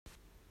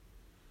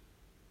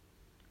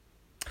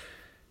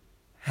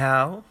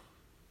How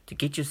to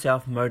get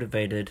yourself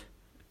motivated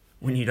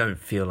when you don't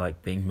feel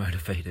like being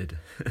motivated.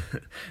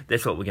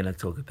 That's what we're going to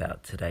talk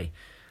about today.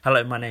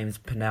 Hello, my name is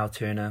Penal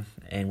Turner,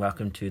 and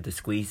welcome to the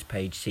Squeeze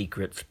Page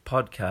Secrets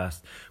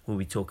podcast, where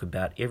we talk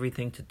about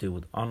everything to do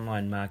with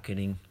online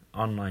marketing,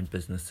 online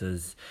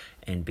businesses,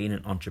 and being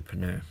an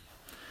entrepreneur.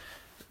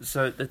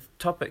 So the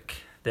topic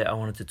that I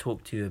wanted to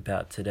talk to you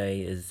about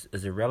today is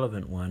a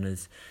relevant one,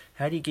 is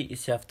how do you get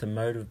yourself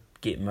to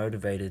get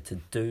motivated to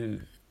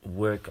do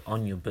work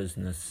on your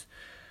business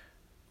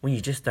when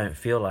you just don't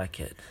feel like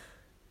it?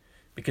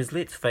 Because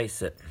let's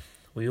face it,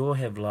 we all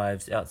have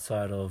lives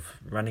outside of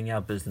running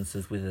our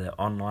businesses, whether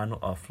they're online or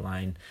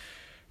offline,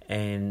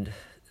 and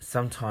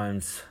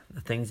sometimes the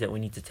things that we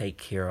need to take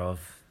care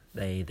of,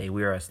 they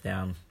wear us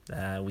down.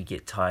 We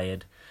get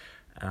tired,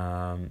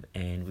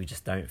 and we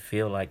just don't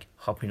feel like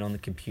hopping on the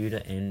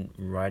computer and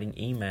writing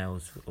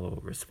emails or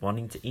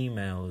responding to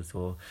emails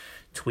or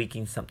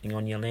tweaking something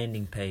on your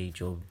landing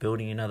page or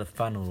building another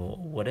funnel or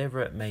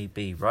whatever it may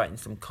be, writing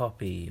some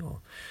copy or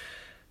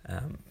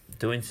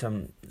doing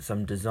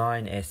some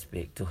design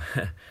aspect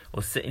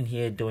or sitting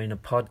here doing a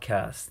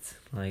podcast.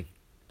 Like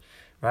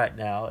right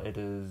now it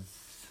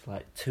is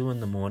like 2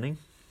 a.m.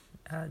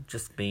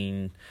 Just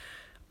been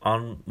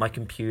on my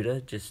computer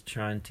just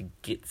trying to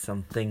get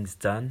some things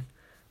done,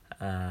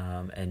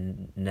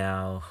 and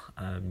now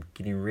I'm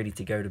getting ready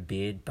to go to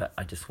bed, but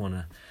I just want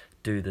to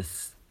do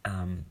this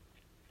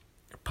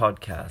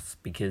podcast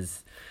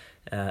because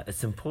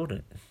it's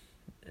important.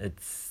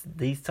 It's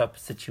these type of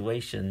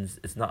situations,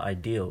 it's not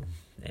ideal,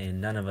 and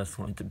none of us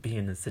want to be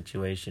in a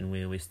situation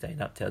where we're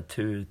staying up till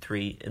 2,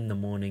 3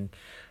 a.m,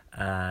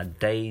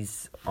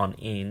 days on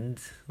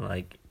end,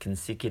 like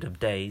consecutive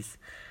days,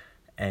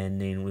 and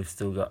then we've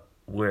still got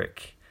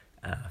work,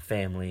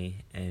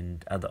 family,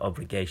 and other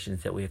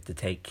obligations that we have to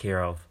take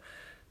care of.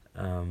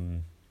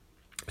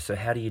 So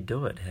how do you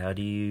do it? How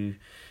do you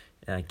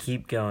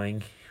keep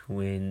going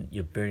when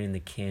you're burning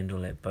the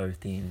candle at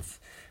both ends?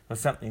 Well,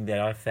 something that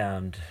I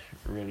found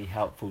really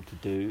helpful to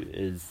do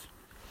is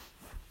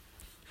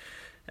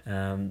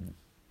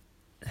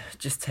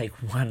just take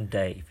one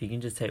day. If you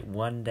can just take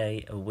one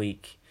day a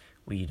week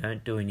where you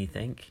don't do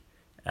anything,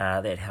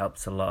 that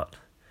helps a lot.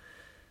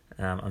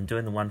 I'm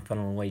doing the One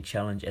Funnel Away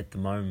challenge at the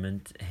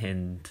moment,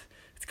 and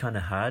it's kind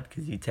of hard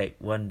because you take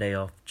one day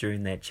off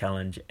during that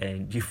challenge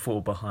and you fall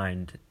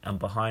behind. I'm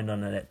behind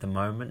on it at the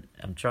moment.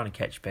 I'm trying to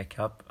catch back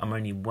up. I'm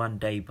only 1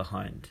 day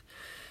behind.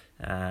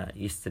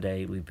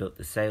 Yesterday we built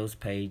the sales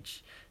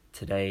page.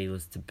 Today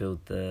was to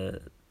build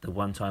the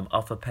one-time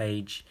offer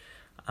page,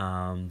 but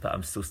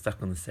I'm still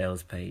stuck on the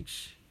sales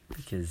page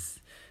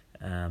because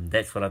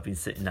that's what I've been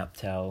sitting up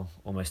till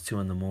almost 2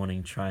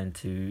 a.m. trying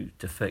to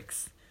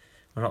fix.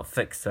 Well, not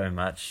fix so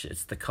much,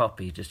 it's the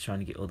copy, just trying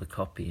to get all the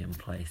copy in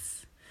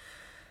place.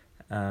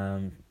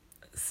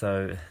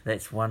 So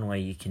that's one way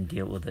you can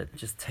deal with it.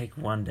 Just take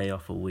 1 day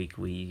off a week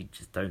where you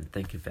just don't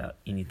think about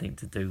anything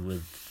to do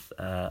with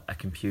a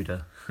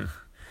computer.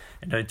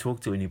 And don't talk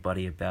to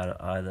anybody about it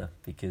either,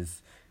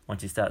 because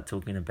once you start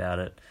talking about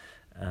it,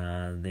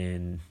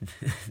 then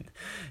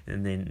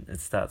and then it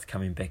starts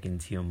coming back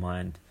into your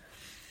mind.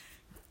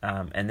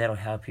 And that'll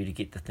help you to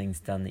get the things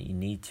done that you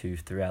need to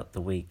throughout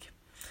the week.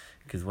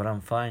 Because what I'm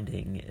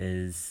finding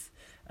is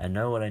I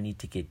know what I need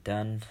to get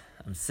done.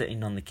 I'm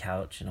sitting on the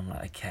couch and I'm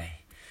like, okay,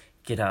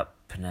 get up,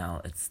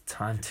 Penal. It's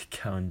time to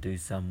go and do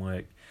some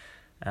work.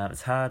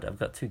 It's hard. I've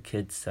got 2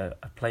 kids, so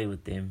I play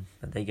with them.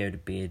 But they go to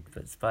bed,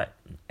 but it's about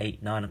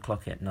 8, 9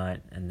 o'clock at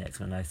night, and that's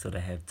when I sort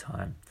of have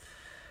time.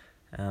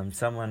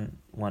 Someone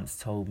once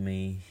told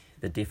me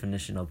the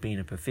definition of being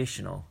a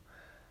professional.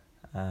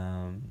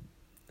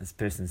 This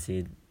person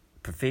said,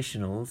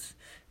 professionals,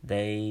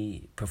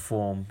 they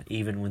perform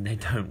even when they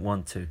don't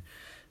want to.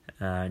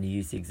 And you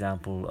use the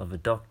example of a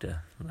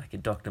doctor. Like a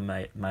doctor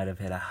might have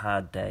had a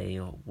hard day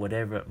or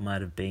whatever it might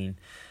have been.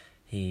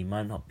 He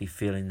might not be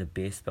feeling the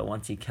best, but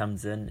once he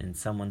comes in and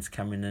someone's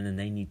coming in and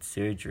they need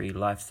surgery,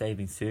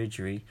 life-saving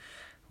surgery,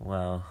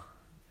 well,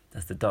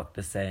 does the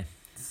doctor say,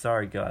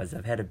 sorry guys,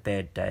 I've had a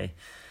bad day.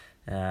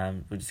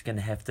 We're just going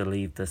to have to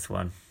leave this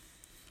one.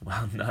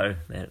 Well, no,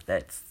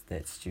 that's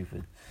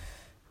stupid.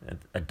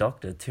 A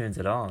doctor turns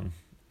it on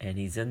and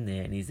he's in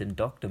there and he's in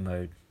doctor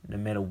mode. No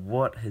matter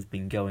what has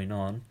been going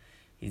on,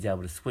 he's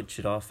able to switch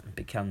it off and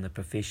become the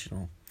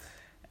professional.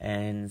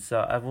 And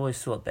so I've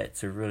always thought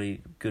that's a really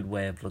good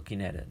way of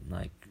looking at it.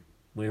 Like,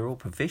 we're all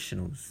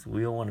professionals.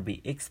 We all want to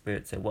be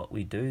experts at what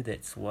we do.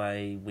 That's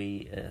why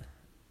we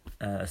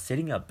are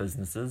setting up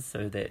businesses,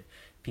 so that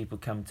people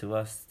come to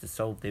us to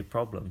solve their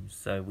problems.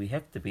 So we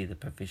have to be the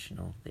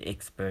professional, the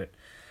expert.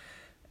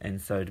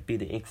 And so to be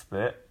the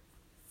expert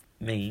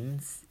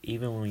means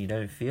even when you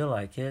don't feel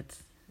like it,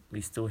 we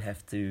still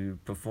have to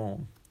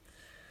perform.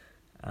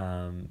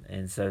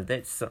 And so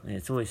that's something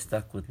that's always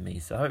stuck with me.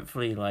 So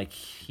hopefully,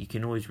 like, you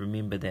can always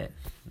remember that.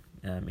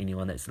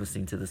 Anyone that's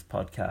listening to this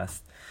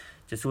podcast,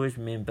 just always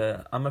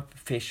remember, I'm a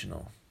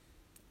professional.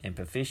 And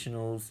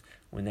professionals,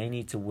 when they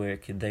need to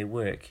work, they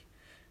work,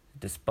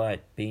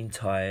 despite being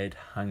tired,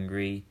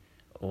 hungry,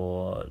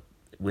 or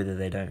whether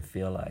they don't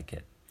feel like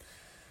it.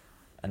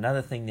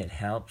 Another thing that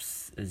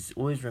helps is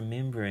always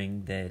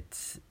remembering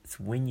that it's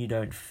when you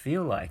don't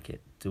feel like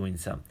it doing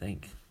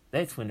something,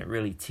 that's when it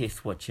really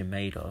tests what you're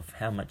made of,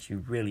 how much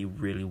you really,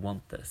 really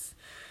want this.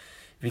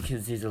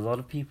 Because there's a lot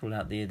of people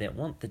out there that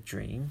want the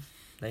dream,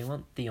 they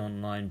want the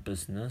online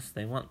business,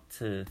 they want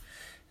to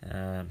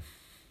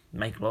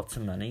make lots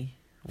of money,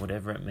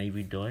 whatever it may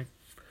be doing.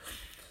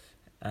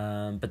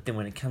 But then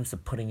when it comes to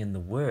putting in the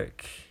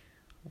work,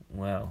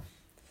 well,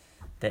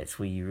 that's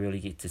where you really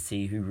get to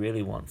see who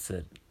really wants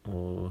it,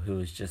 or who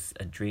is just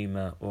a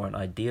dreamer or an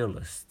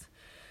idealist.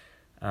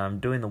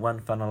 Doing the One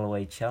Funnel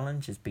Away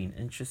challenge has been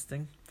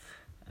interesting.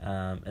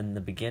 In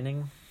the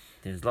beginning,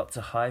 there's lots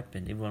of hype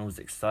and everyone was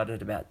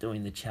excited about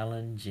doing the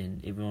challenge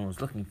and everyone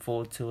was looking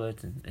forward to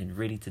it and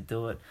ready to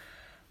do it.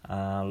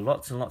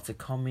 Lots and lots of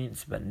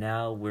comments, but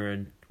now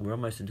we're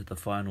almost into the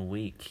final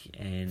week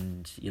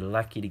and you're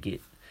lucky to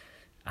get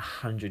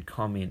 100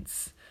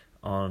 comments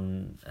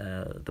on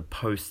the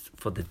post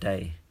for the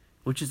day,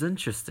 which is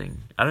interesting.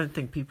 I don't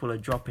think people are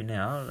dropping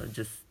out. I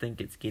just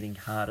think it's getting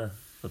harder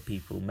for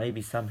people.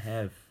 Maybe some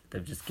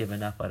they've just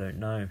given up, I don't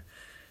know.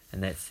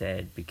 And that's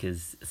sad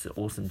because it's an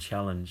awesome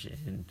challenge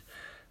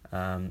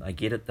and I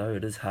get it though,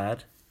 it is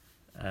hard.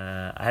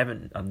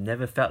 I've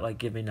never felt like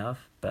giving up,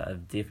 but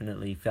I've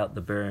definitely felt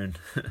the burn.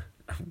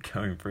 I'm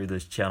going through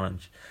this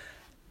challenge.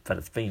 But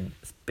it's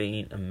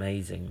been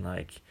amazing.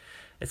 Like,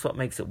 it's what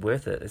makes it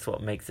worth it. It's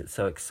what makes it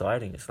so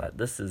exciting. It's like,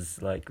 this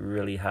is like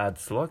really hard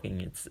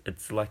slogging.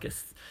 It's like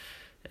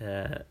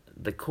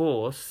the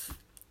course.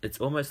 It's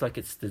almost like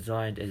it's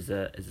designed as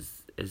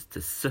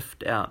to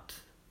sift out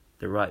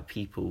the right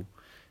people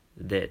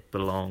that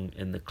belong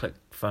in the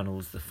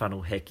ClickFunnels, the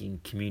funnel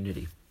hacking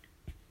community.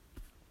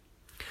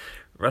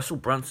 Russell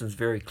Brunson's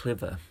very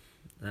clever.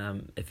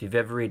 If you've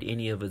ever read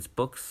any of his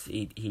books,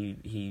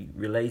 he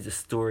relays a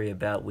story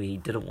about where he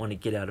didn't want to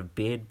get out of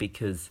bed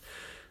because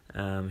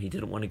he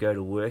didn't want to go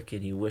to work,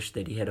 and he wished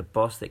that he had a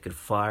boss that could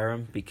fire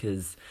him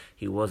because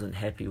he wasn't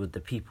happy with the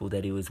people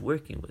that he was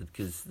working with,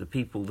 because the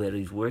people that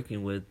he's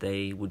working with,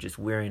 they were just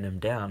wearing him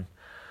down.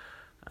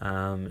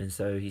 And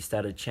so he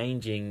started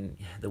changing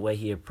the way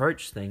he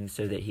approached things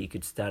so that he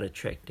could start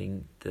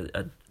attracting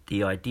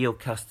the ideal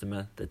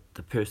customer,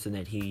 the person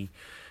that he,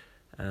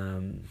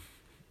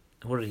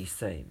 what did he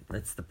say?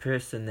 It's the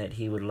person that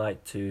he would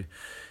like to,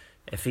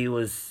 if he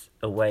was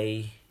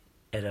away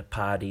at a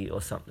party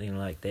or something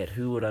like that,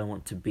 who would I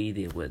want to be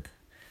there with?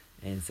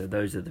 And so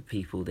those are the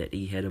people that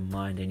he had in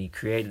mind, and he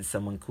created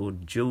someone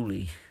called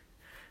Julie,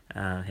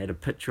 had a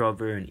picture of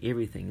her and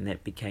everything, and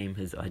that became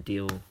his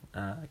ideal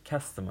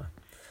customer.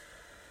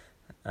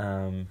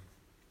 And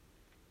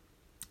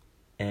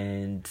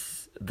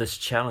this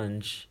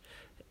challenge,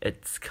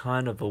 it's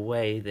kind of a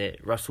way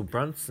that Russell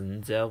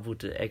Brunson's able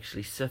to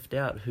actually sift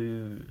out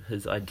who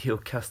his ideal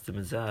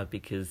customers are,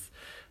 because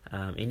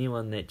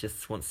anyone that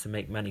just wants to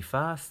make money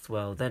fast,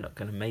 well, they're not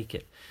going to make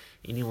it.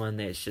 Anyone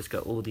that's just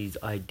got all these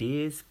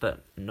ideas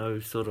but no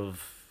sort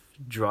of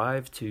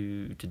drive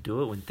to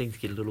do it when things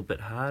get a little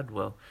bit hard,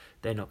 well,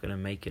 they're not going to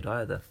make it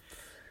either.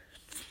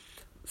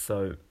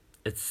 So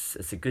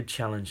it's a good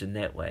challenge in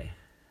that way.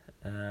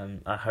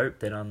 I hope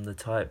that I'm the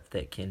type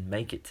that can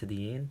make it to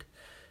the end.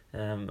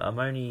 I'm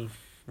only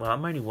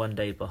 1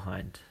 day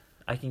behind.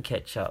 I can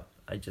catch up.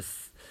 I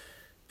just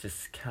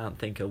can't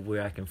think of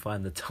where I can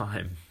find the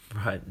time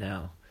right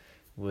now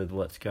with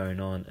what's going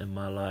on in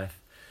my life.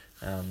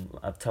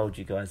 I've told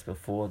you guys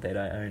before that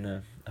I own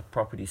a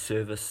property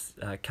service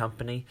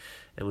company.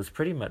 It was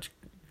pretty much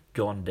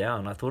gone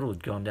down. I thought it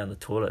would gone down the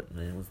toilet and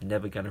it was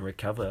never going to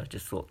recover. I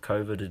just thought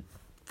COVID had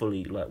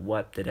fully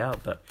wiped it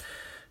out, but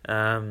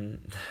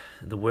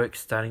the work's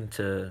starting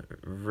to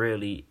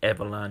really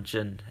avalanche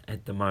in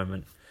at the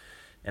moment,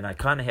 and I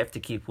kind of have to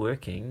keep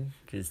working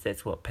because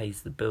that's what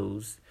pays the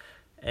bills,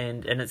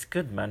 and it's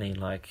good money.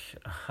 Like,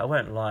 I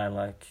won't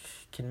lie,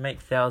 can make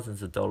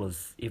thousands of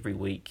dollars every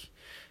week,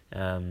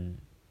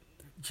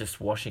 just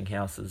washing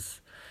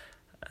houses,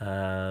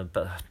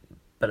 but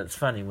it's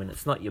funny when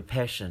it's not your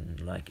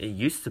passion. Like it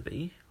used to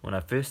be when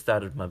I first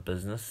started my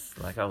business.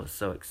 Like, I was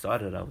so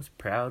excited, I was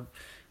proud.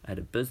 I had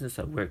a business,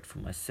 I worked for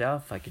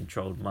myself, I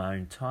controlled my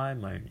own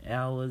time, my own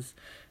hours,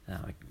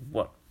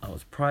 what I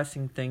was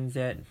pricing things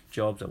at,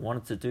 jobs I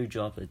wanted to do,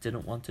 jobs I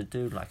didn't want to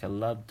do. Like, I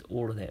loved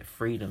all of that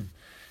freedom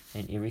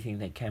and everything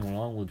that came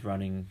along with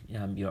running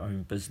your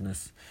own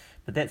business.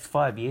 But that's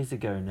 5 years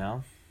ago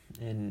now,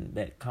 and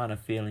that kind of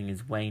feeling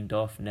is waned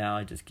off now.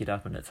 I just get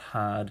up and it's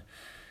hard.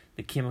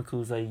 The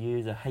chemicals I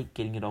use, I hate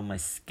getting it on my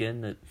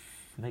skin. It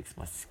makes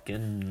my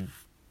skin,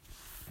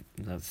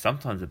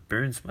 sometimes it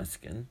burns my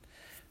skin.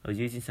 I was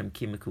using some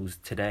chemicals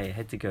today. I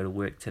had to go to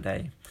work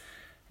today,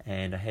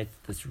 and I had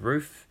this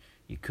roof.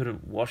 You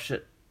couldn't wash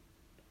it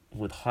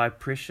with high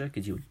pressure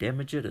because you would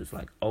damage it. It's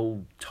like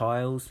old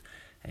tiles,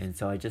 and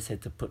so I just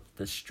had to put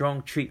the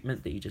strong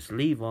treatment that you just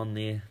leave on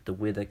there. The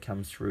weather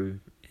comes through,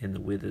 and the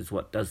weather is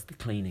what does the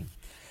cleaning.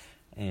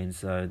 And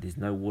so there's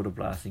no water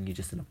blasting. You're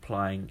just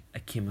applying a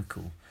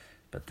chemical,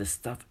 but this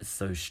stuff is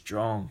so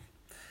strong.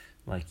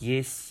 Like,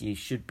 yes, you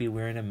should be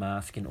wearing a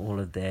mask and all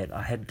of that.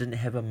 Didn't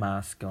have a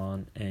mask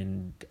on,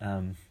 and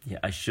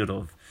I should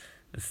have.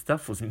 The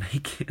stuff was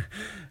making...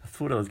 I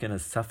thought I was going to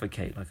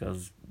suffocate. Like, I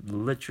was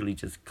literally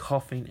just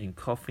coughing and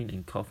coughing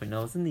and coughing. I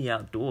was in the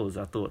outdoors.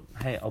 I thought,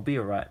 hey, I'll be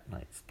alright.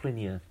 Like, there's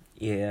plenty of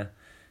air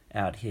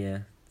out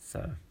here,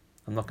 so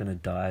I'm not going to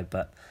die,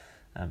 but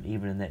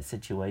even in that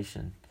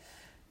situation.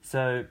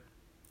 So,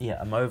 yeah,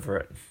 I'm over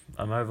it.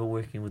 I'm over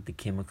working with the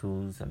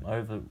chemicals. I'm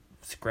over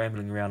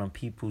scrambling around on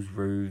people's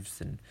roofs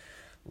and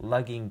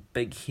lugging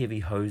big heavy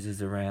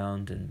hoses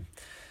around and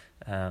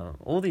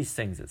all these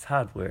things. It's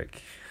hard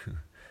work.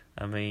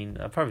 I mean,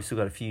 I probably still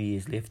got a few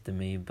years left in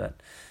me, but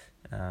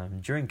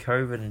during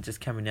COVID and just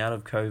coming out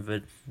of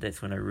COVID,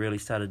 that's when I really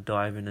started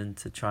diving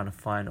into trying to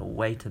find a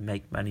way to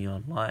make money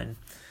online.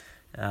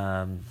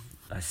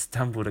 I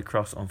stumbled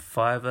across on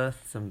Fiverr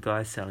some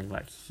guys selling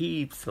like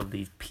heaps of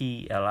these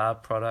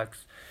PLR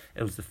products.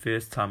 It was the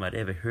first time I'd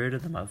ever heard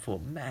of them. I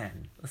thought,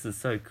 man, this is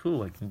so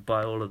cool. I can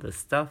buy all of this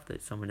stuff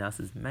that someone else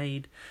has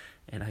made,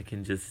 and I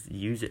can just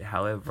use it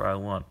however I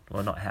want.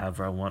 Well, not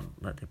however I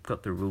want, like they've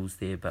got the rules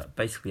there, but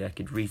basically I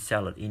could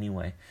resell it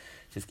anyway,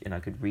 and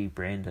I could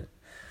rebrand it.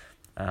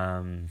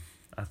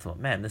 I thought,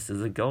 man, this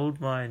is a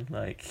gold mine.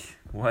 Like,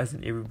 why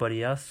isn't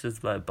everybody else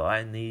just like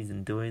buying these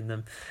and doing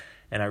them?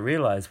 And I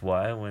realized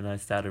why when I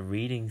started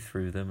reading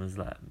through them. It was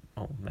like,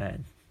 oh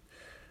man,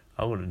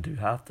 I wouldn't do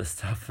half the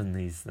stuff in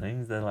these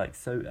things. They're like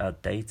so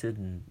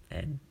outdated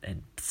and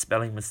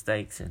spelling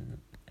mistakes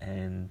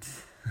and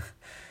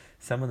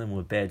some of them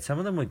were bad. Some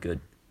of them were good,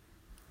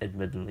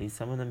 admittedly.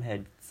 Some of them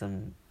had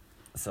some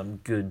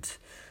good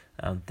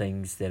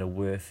things that are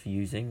worth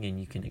using and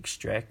you can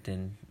extract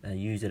and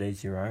use it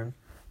as your own.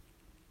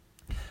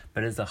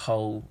 But as a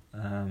whole,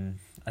 I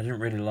didn't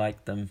really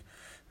like them.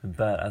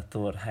 But I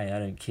thought, hey, I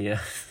don't care.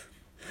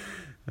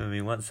 I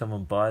mean, once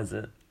someone buys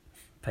it,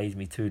 pays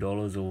me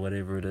 $2 or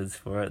whatever it is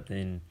for it,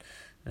 then,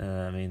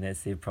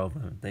 that's their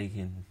problem. They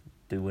can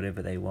do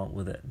whatever they want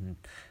with it.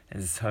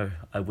 And so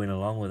I went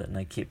along with it and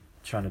I kept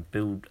trying to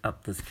build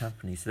up this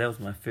company. So that was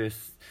my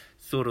first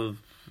sort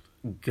of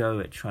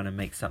go at trying to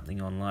make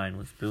something online,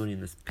 was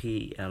building this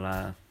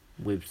PLR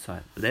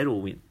website. But that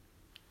all went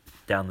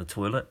down the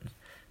toilet.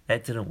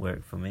 That didn't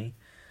work for me.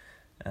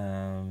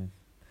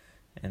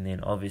 And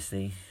then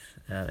obviously,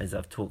 as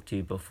I've talked to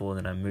you before,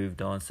 then I moved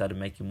on, started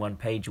making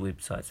one-page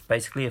websites.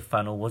 Basically a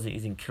funnel, wasn't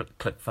using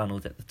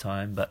ClickFunnels at the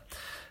time, but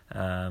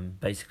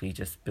basically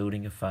just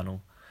building a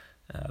funnel,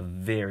 a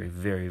very,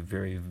 very,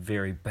 very,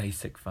 very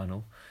basic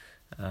funnel.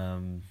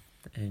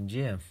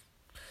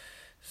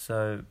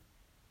 So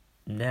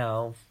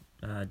now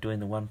doing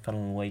the One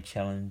Funnel Away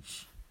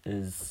challenge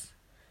is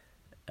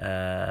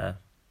a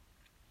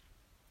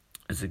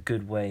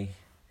good way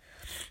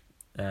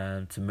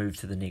to move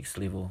to the next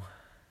level.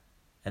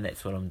 And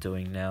that's what I'm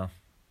doing now.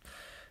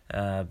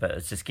 But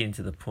it's just getting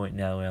to the point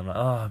now where I'm like,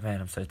 oh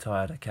man, I'm so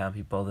tired, I can't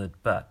be bothered.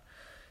 But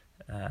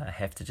I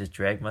have to just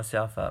drag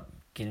myself up,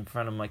 get in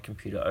front of my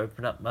computer,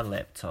 open up my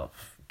laptop,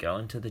 go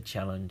into the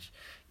challenge,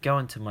 go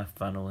into my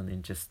funnel, and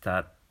then just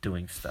start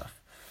doing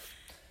stuff.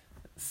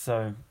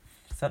 So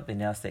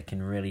something else that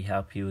can really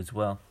help you as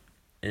well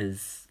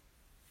is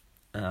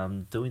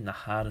doing the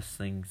hardest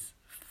things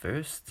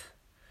first.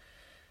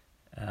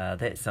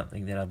 That's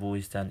something that I've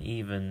always done,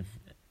 even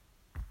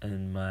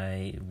in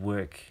my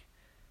work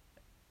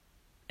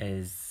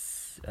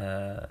as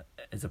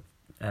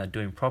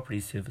doing property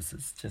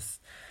services.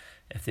 Just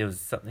if there was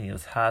something that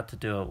was hard to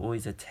do, I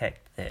always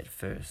attacked that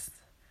first.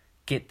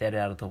 Get that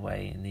out of the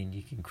way, and then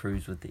you can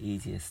cruise with the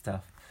easier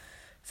stuff.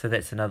 So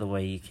that's another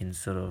way you can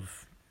sort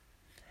of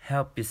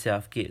help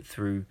yourself get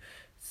through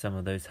some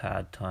of those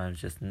hard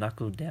times. Just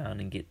knuckle down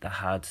and get the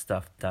hard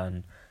stuff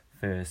done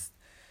first,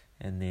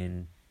 and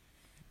then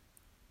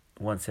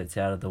once it's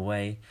out of the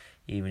way,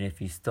 even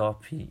if you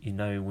stop, you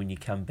know when you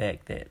come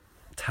back that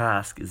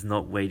task is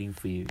not waiting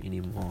for you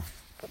anymore.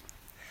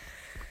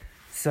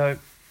 So,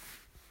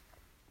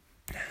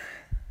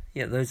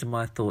 yeah, those are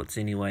my thoughts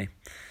anyway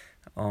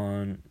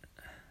on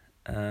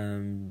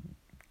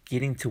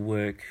getting to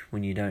work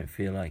when you don't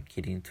feel like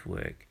getting to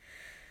work.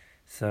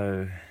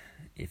 So,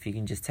 if you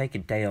can just take a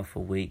day off a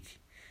week,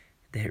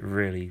 that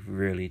really,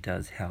 really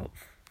does help.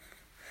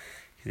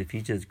 Because if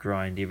you just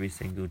grind every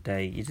single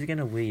day, you're just going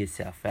to wear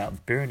yourself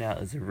out.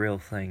 Burnout is a real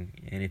thing.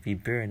 And if you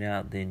burn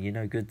out, then you're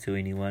no good to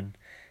anyone.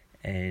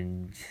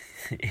 And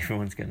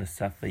everyone's going to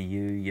suffer,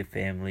 you, your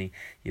family,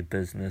 your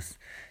business.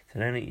 So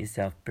don't let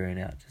yourself burn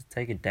out. Just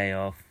take a day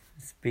off.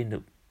 Spend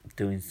it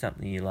doing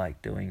something you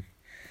like doing.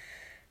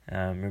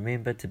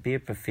 Remember to be a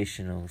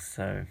professional.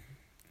 So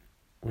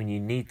when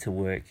you need to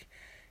work,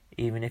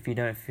 even if you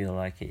don't feel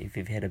like it, if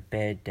you've had a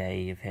bad day,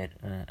 you've had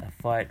a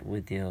fight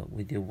with your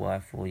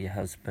wife or your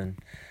husband,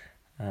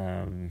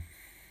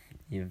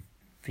 you've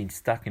been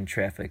stuck in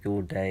traffic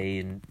all day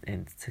and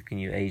it's taken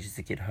you ages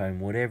to get home,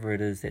 whatever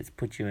it is that's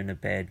put you in a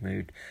bad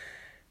mood,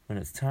 when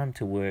it's time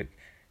to work,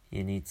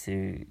 you need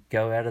to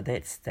go out of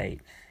that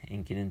state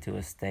and get into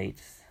a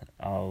state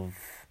of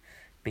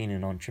being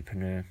an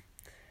entrepreneur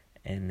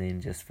and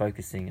then just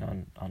focusing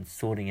on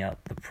sorting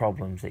out the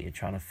problems that you're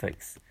trying to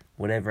fix,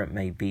 whatever it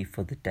may be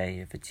for the day.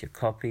 If it's your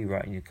copy,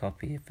 writing your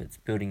copy. If it's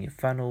building your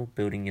funnel,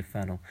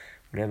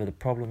 whatever the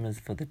problem is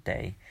for the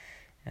day,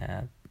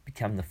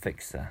 become the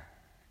fixer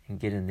and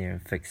get in there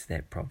and fix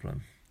that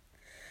problem.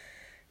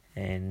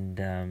 And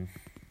so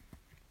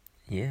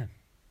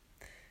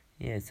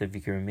if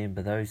you can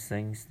remember those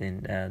things,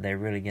 then they're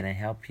really going to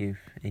help you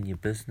in your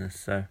business.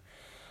 So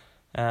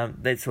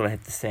that's all I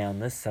have to say on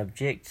this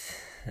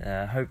subject.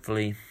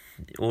 Hopefully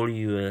all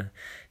you,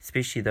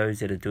 especially those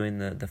that are doing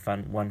the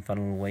One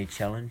Funnel Away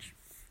challenge,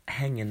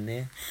 hang in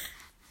there.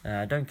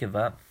 Don't give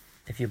up.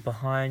 If you're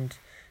behind,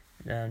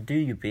 do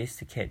your best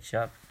to catch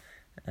up.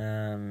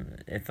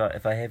 If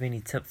I have any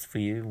tips for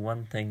you,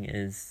 one thing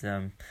is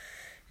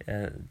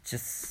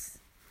just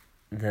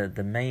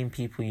the main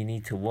people you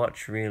need to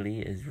watch really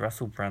is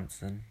Russell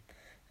Brunson,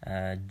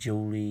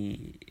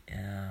 Julie,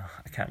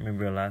 I can't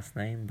remember her last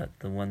name, but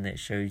the one that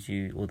shows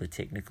you all the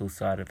technical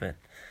side of it,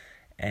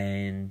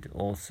 and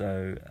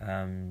also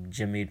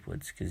Jim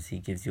Edwards, because he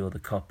gives you all the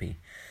copy.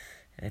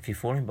 If you're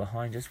falling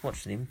behind, just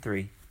watch them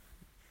three.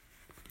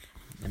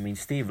 I mean,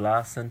 Steve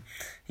Larsen,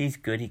 he's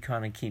good. He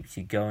kind of keeps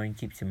you going,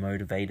 keeps you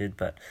motivated.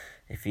 But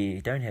if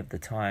you don't have the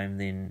time,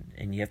 then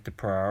and you have to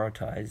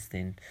prioritize,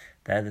 then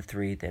they're the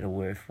three that are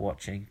worth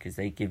watching, because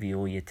they give you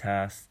all your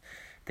tasks.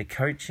 The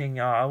coaching,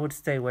 I would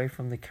stay away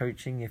from the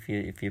coaching if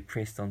you're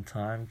pressed on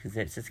time, because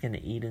that's just going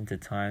to eat into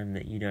time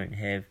that you don't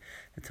have,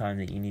 the time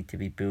that you need to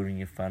be building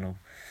your funnel.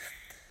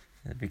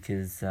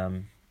 Because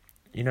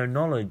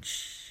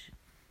knowledge,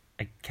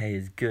 okay,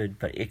 is good,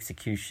 but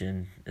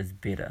execution is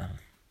better.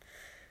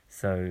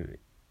 So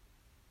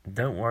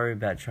don't worry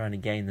about trying to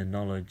gain the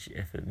knowledge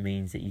if it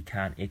means that you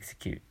can't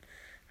execute.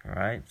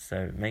 Alright,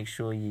 so make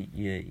sure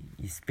you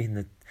spend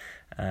the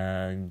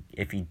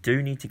if you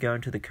do need to go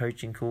into the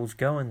coaching calls,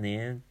 go in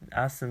there,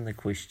 ask them the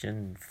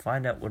question,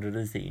 find out what it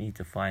is that you need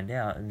to find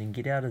out, and then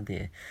get out of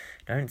there.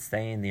 Don't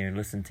stay in there and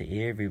listen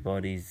to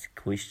everybody's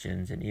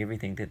questions and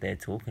everything that they're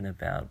talking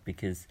about,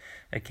 because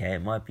okay,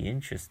 it might be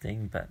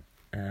interesting, but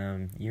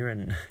you're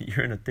in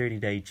a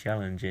 30-day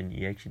challenge and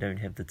you actually don't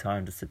have the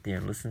time to sit there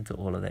and listen to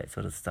all of that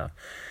sort of stuff.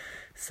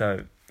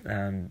 So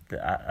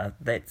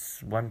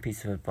that's one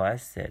piece of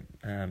advice that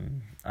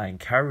I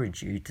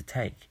encourage you to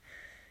take.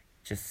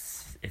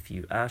 Just if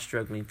you are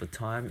struggling for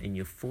time and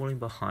you're falling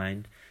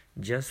behind,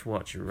 just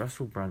watch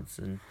Russell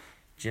Brunson,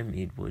 Jim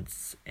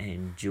Edwards,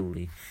 and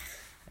Julie,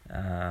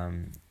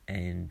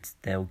 and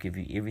they'll give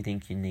you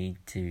everything you need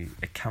to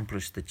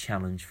accomplish the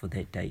challenge for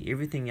that day.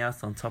 Everything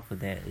else on top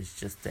of that is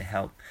just to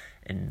help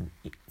in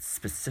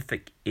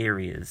specific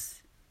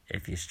areas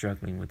if you're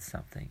struggling with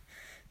something.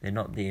 They're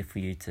not there for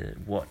you to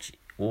watch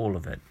all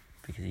of it,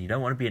 because you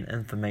don't want to be an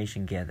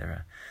information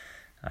gatherer.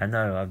 I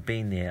know, I've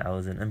been there. I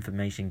was an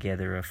information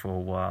gatherer for a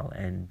while,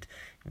 and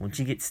once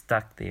you get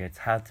stuck there, it's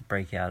hard to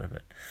break out of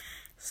it.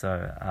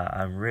 So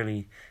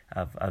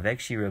I've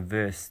actually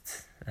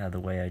reversed the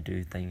way I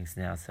do things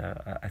now.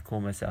 So I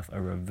call myself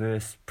a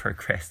reverse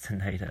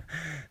procrastinator.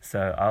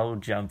 So I'll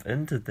jump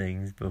into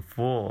things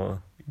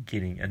before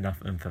getting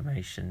enough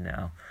information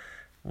now,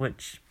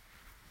 which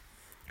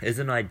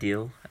isn't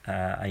ideal.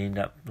 I end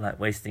up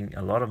wasting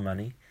a lot of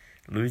money,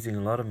 losing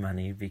a lot of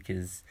money,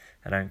 because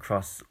I don't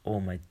cross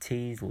all my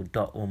T's or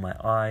dot all my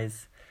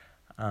I's.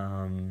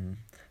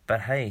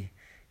 But hey,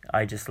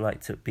 I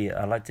like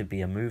to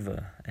be a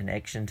mover, an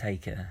action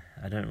taker.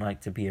 I don't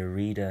like to be a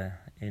reader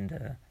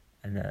and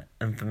an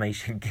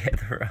information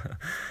gatherer,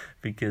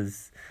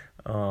 because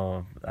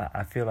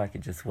I feel like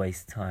it just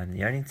wastes time.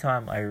 The only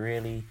time I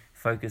really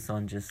focus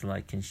on just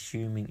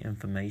consuming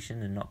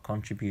information and not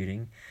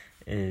contributing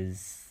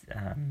is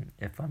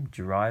if I'm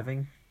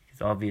driving,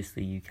 because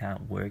obviously you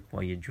can't work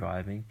while you're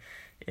driving.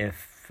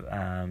 If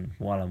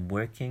while I'm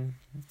working,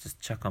 just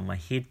chuck on my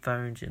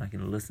headphones and I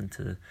can listen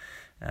to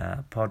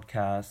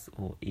podcasts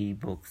or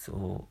ebooks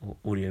or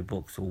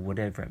audiobooks or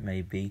whatever it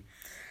may be.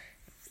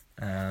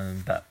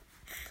 But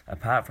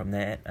apart from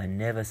that, I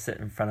never sit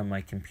in front of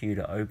my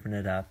computer, open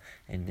it up,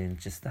 and then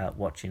just start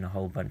watching a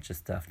whole bunch of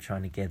stuff,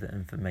 trying to gather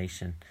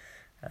information.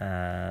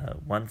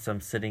 Once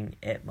I'm sitting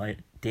at my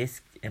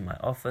desk in my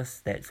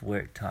office, that's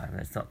work time.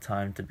 That's not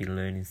time to be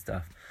learning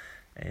stuff,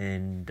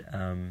 and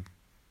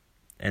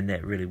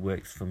that really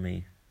works for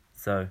me.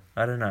 So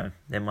I don't know,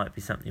 that might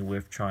be something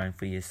worth trying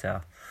for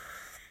yourself.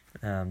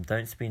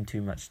 Don't spend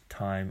too much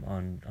time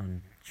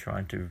on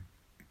trying to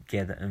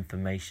gather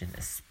information,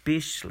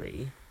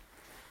 especially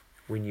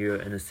when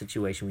you're in a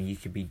situation where you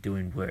could be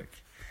doing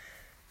work.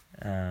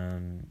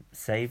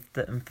 Save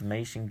the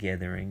information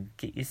gathering,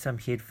 get you some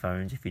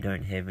headphones if you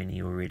don't have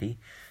any already,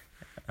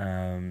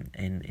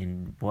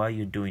 and while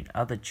you're doing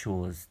other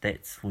chores,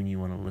 that's when you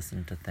want to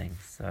listen to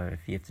things. So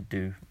if you have to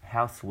do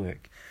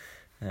housework,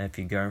 if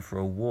you're going for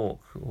a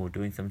walk or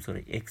doing some sort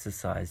of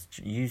exercise,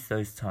 use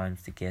those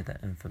times to gather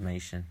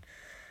information.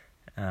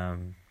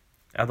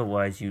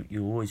 Otherwise you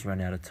always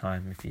run out of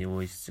time if you're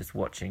always just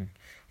watching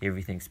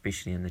everything,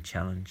 especially in the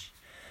challenge.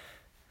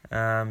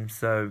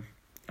 So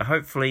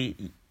hopefully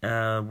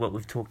what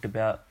we've talked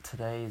about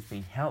today has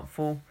been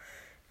helpful.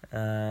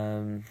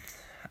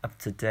 Up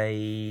to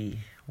day,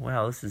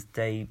 wow, this is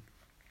day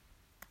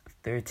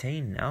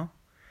 13 now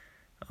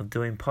of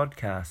doing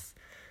podcasts.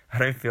 I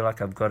don't feel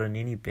like I've gotten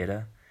any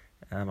better.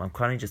 I'm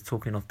kind of just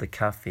talking off the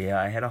cuff here.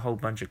 I had a whole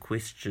bunch of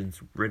questions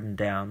written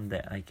down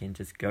that I can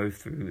just go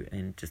through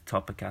and just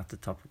topic after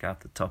topic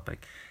after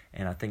topic.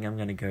 And I think I'm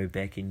going to go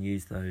back and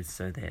use those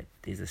so that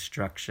there's a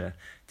structure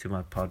to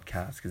my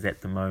podcast. Because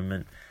at the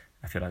moment,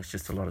 I feel like it's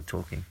just a lot of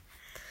talking.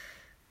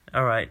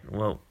 All right,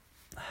 well,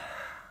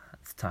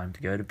 it's time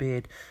to go to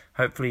bed.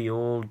 Hopefully you're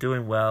all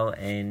doing well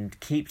and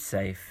keep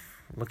safe.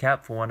 Look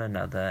out for one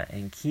another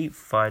and keep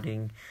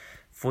fighting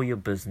for your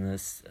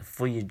business,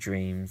 for your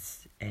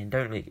dreams, and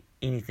don't let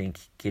anything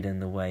get in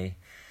the way.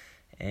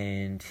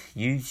 And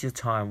use your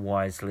time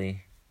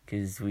wisely,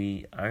 because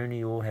we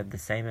only all have the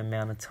same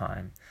amount of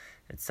time.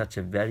 It's such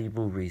a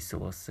valuable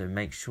resource, so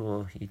make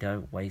sure you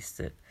don't waste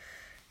it.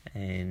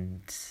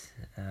 And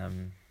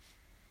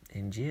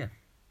yeah.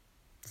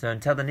 So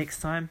until the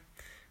next time,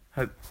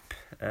 hope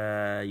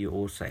you're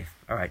all safe.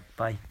 All right,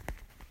 bye.